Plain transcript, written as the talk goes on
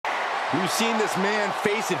We've seen this man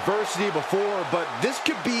face adversity before, but this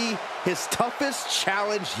could be his toughest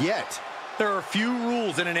challenge yet. There are few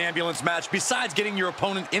rules in an ambulance match besides getting your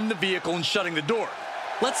opponent in the vehicle and shutting the door.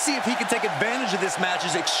 Let's see if he can take advantage of this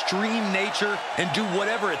match's extreme nature and do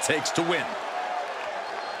whatever it takes to win.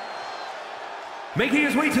 Making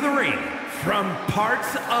his way to the ring from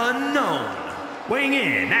parts unknown, weighing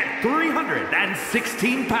in at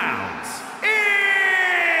 316 pounds, Erick!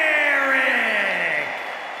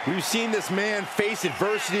 We've seen this man face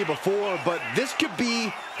adversity before, but this could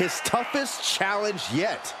be his toughest challenge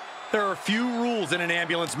yet. There are few rules in an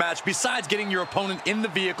ambulance match besides getting your opponent in the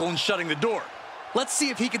vehicle and shutting the door. Let's see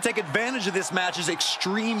if he can take advantage of this match's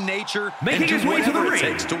extreme nature and do whatever it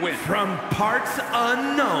takes to win. From parts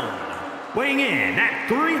unknown, weighing in at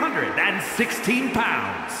 316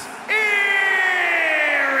 pounds, Erick!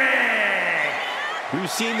 We've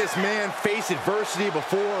seen this man face adversity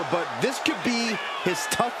before, but this could be his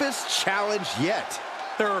toughest challenge yet.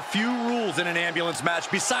 There are few rules in an ambulance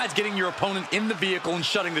match besides getting your opponent in the vehicle and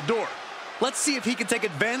shutting the door. Let's see if he can take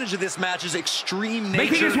advantage of this match's extreme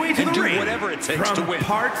nature and do whatever it takes to win. From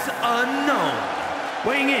parts unknown,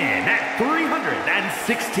 weighing in at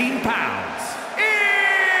 316 pounds,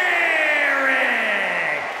 Erick!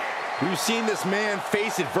 We've seen this man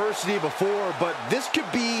face adversity before, but this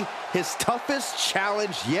could be his toughest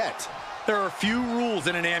challenge yet. There are few rules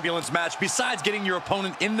in an ambulance match besides getting your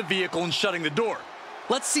opponent in the vehicle and shutting the door.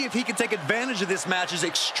 Let's see if he can take advantage of this match's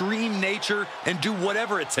extreme nature and do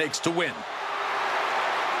whatever it takes to win.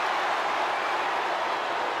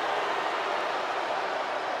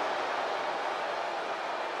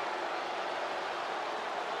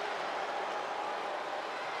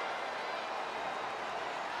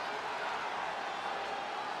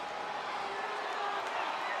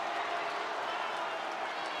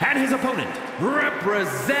 And his opponent,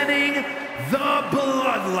 representing the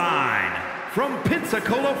Bloodline, from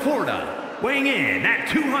Pensacola, Florida, weighing in at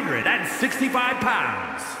 265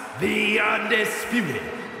 pounds, the undisputed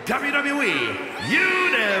WWE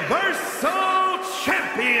Universal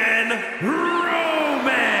Champion,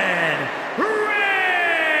 Roman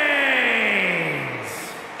Reigns!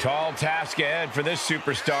 Tall task ahead for this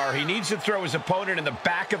superstar. He needs to throw his opponent in the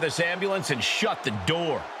back of this ambulance and shut the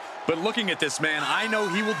door. But looking at this man, I know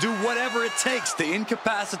he will do whatever it takes to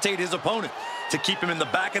incapacitate his opponent, to keep him in the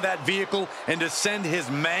back of that vehicle and to send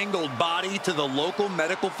his mangled body to the local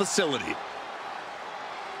medical facility.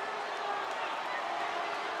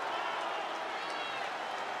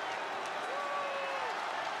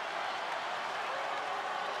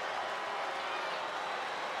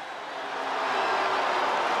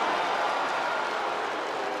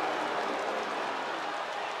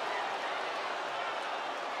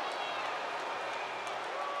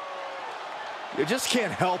 You just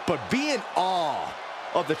can't help but be in awe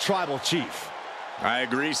of the tribal chief. I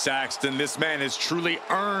agree, Saxton. This man has truly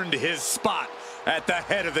earned his spot at the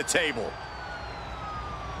head of the table.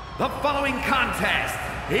 The following contest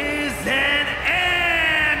is an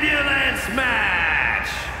ambulance match.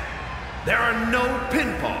 There are no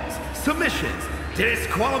pinfalls, submissions,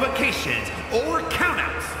 disqualifications, or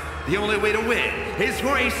countouts. The only way to win is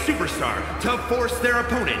for a superstar to force their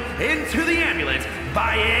opponent into the ambulance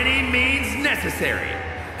by any means necessary.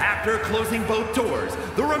 After closing both doors,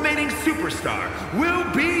 the remaining superstar will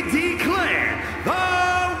be declared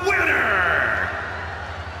the winner.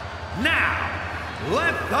 Now,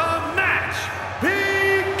 let the match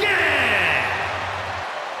begin.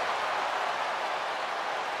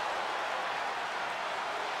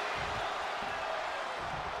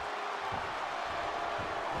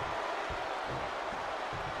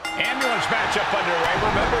 Ambulance matchup underway.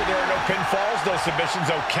 Remember, there are no pinfalls, no submissions,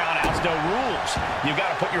 no countouts, no rules. You've got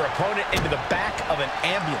to put your opponent into the back of an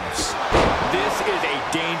ambulance. This is a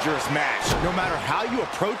dangerous match. No matter how you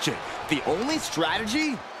approach it, the only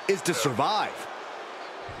strategy is to survive.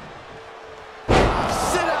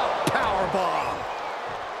 Sit out powerbomb.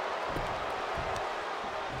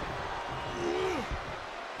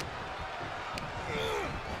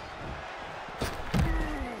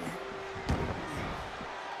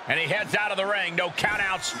 And he heads out of the ring. No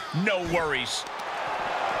countouts, no worries.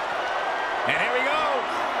 And here we go.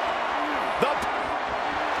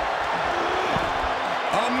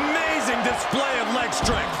 Amazing display of leg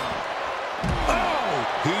strength. Oh!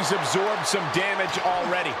 He's absorbed some damage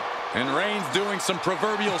already. And Reigns doing some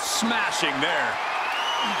proverbial smashing there.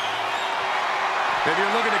 If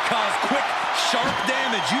you're looking to cause quick, sharp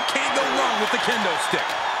damage, you can't go wrong with the kendo stick.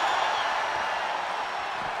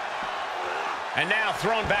 And now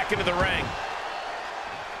thrown back into the ring.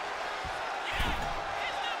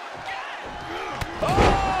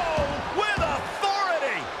 Oh, with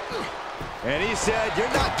authority! And he said,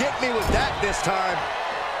 "You're not getting me with that this time."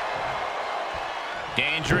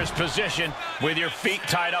 Dangerous position with your feet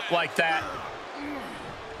tied up like that.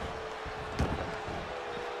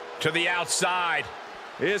 To the outside.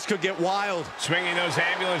 This could get wild. Swinging those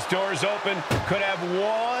ambulance doors open. Could have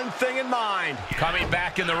one thing in mind. Coming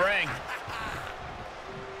back in the ring.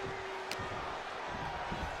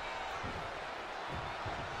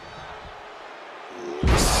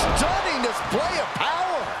 Stunning display of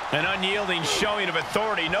power. An unyielding showing of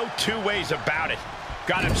authority. No two ways about it.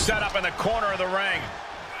 Got him set up in the corner of the ring.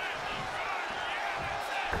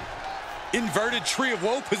 Inverted tree of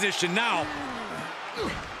woe position now.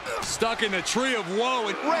 Stuck in the tree of woe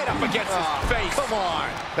and right up against his face. Come on.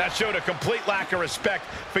 That showed a complete lack of respect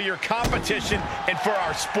for your competition and for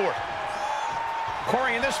our sport.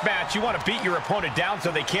 Corey, in this match, you want to beat your opponent down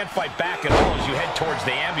so they can't fight back at all as you head towards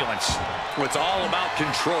the ambulance. Well, it's all about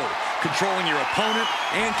control. Controlling your opponent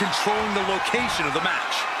and controlling the location of the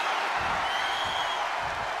match.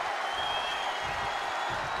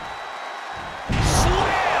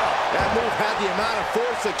 Slam! That move had the amount of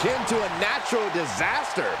force akin to a natural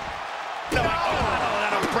disaster. No,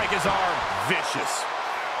 that'll break his arm. Vicious.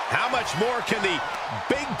 How much more can the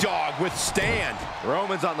big dog withstand?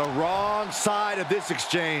 Roman's on the wrong side of this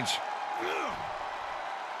exchange.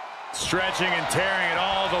 Stretching and tearing at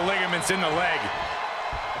all the ligaments in the leg.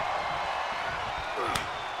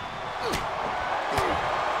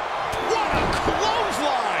 What a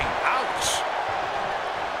clothesline! Ouch!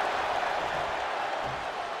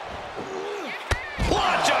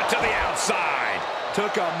 Plunge to the outside.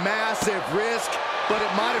 Took a massive risk, but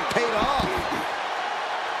it might have paid off.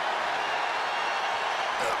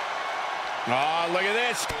 Oh, look at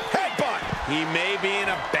this. Headbutt. He may be in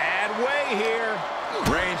a bad way here.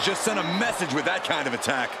 Reigns just sent a message with that kind of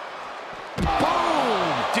attack.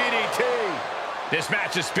 Boom! DDT. This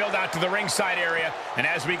match is spilled out to the ringside area, and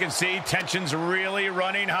as we can see, tension's really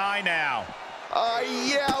running high now.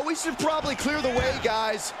 Yeah, we should probably clear the way,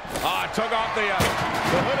 guys. Took off the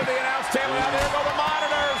hood of the announce table. Now there go the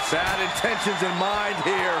monitors. Bad intentions in mind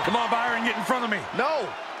here. Come on, Byron, get in front of me. No.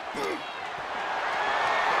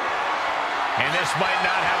 And this might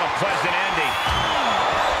not have a pleasant ending.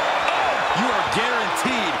 You are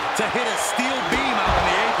guaranteed to hit a steel beam out on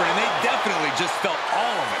the apron, and they definitely just felt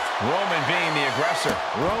all of it. Roman being the aggressor.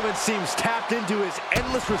 Roman seems tapped into his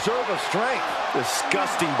endless reserve of strength.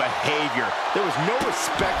 Disgusting behavior. There was no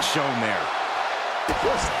respect shown there. It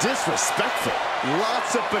was disrespectful.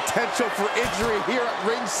 Lots of potential for injury here at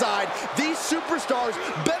ringside. These superstars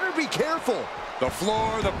better be careful. The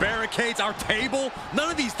floor, the barricades, our table, none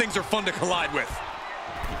of these things are fun to collide with.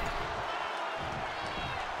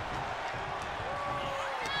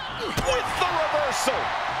 With the reversal.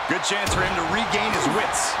 Good chance for him to regain his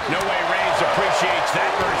wits. No way Reigns appreciates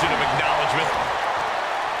that version of acknowledgement.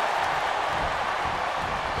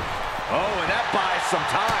 Oh, and that buys some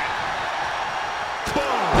time.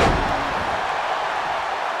 Boom!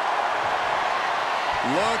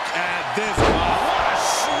 Look at this. What a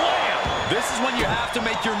slam! This is when you have to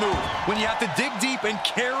make your move. When you have to dig deep and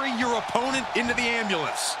carry your opponent into the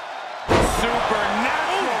ambulance.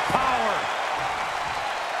 Supernatural power.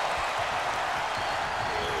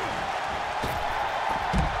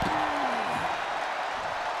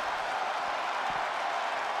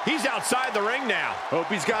 He's outside the ring now. Hope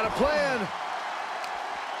he's got a plan.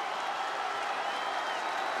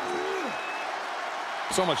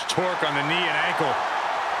 So much torque on the knee and ankle.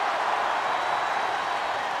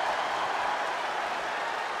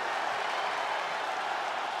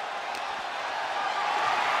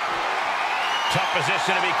 Tough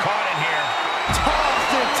position to be caught in here.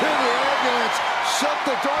 Tossed into the ambulance. Shut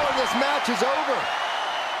the door and this match is over.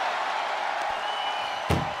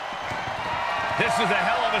 This is a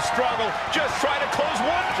hell of a struggle. Just try to close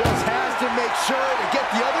one. Just has to make sure to get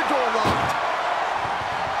the other door locked.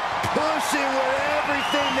 Pushing with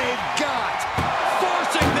everything they've got.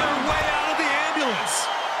 Forcing their way out of the ambulance.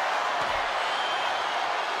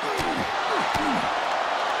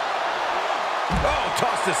 Oh,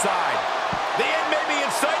 tossed aside. The end may be in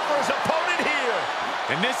sight for his opponent here.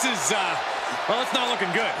 And this is, well, it's not looking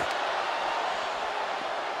good.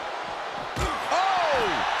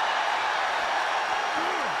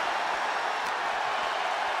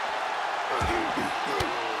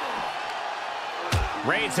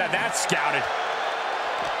 Reigns had that scouted.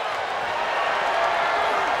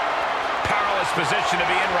 Powerless position to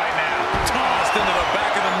be in right now. Tossed into the back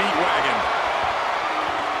of the meat wagon.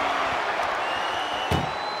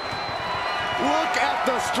 Look at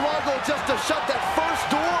the struggle just to shut that first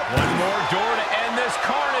door. One more door to end this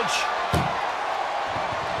carnage.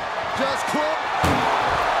 Just clip.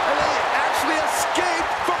 And they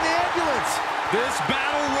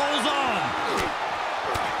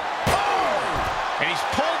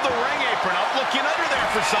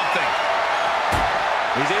for something.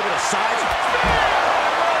 He's able to size.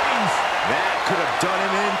 That could have done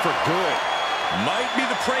him in for good. Might be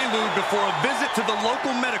the prelude before a visit to the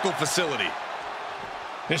local medical facility.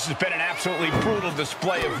 This has been an absolutely brutal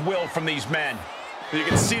display of will from these men. You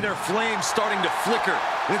can see their flames starting to flicker,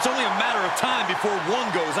 and it's only a matter of time before one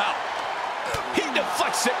goes out. He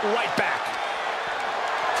deflects it right back.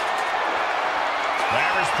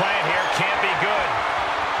 Whatever's playing here can't be good.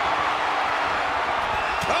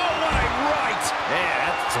 Oh, what a right! Yeah,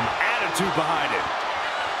 that's some attitude behind it.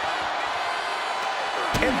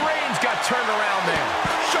 And Reigns got turned around there.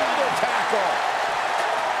 Shoulder tackle.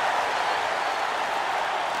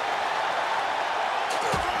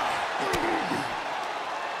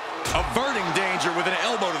 Averting danger with an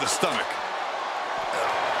elbow to the stomach.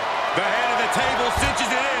 The head of the table cinches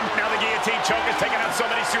it in. Now the guillotine choke is taking out so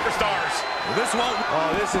many superstars. This won't...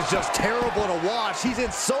 Oh, this is just terrible to watch. He's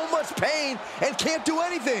in so much pain and can't do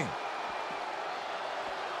anything.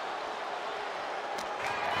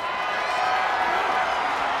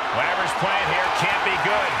 Whatever's playing here can't be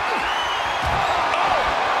good.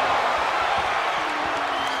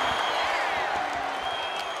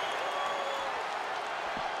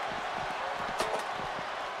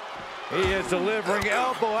 He is delivering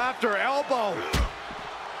elbow after elbow.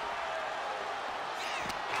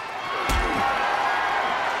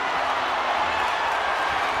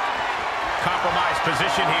 Compromised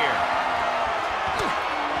position here.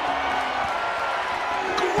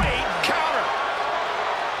 Great counter.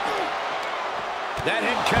 That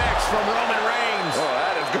hit connects from Roman Reigns. Oh,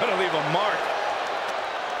 that is going to leave a mark.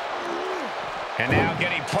 And now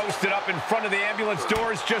getting posted up in front of the ambulance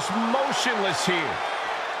doors, just motionless here.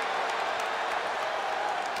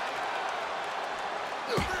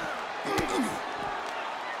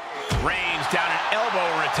 Reigns down an elbow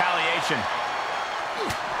in retaliation.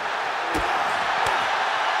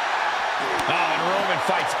 Oh, and Roman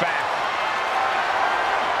fights back.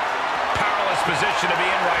 Powerless position to be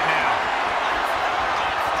in right now.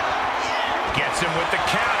 Gets him with the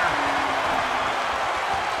counter.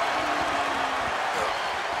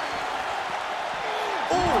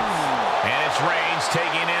 Ooh. And it's Reigns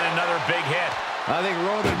taking in another big hit. I think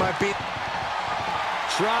Roman might be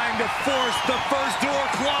Trying to force the first door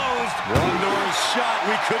closed. One door is shut.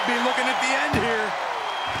 We could be looking at the end here.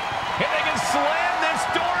 If they can slam this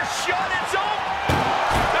door shut, it's open.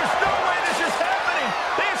 There's no way this is happening.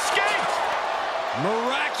 They escaped.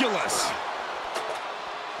 Miraculous.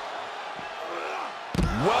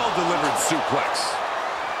 Well-delivered suplex.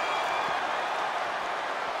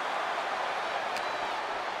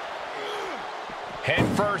 Head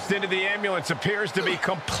first into the ambulance, appears to be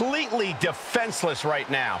completely defenseless right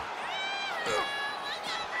now.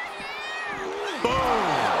 Boom.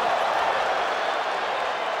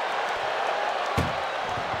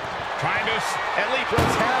 Trying to at least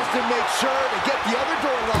has to make sure to get the other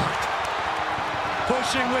door locked.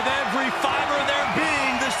 Pushing with every fiber of their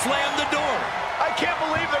being to slam the door. I can't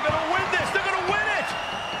believe they're going to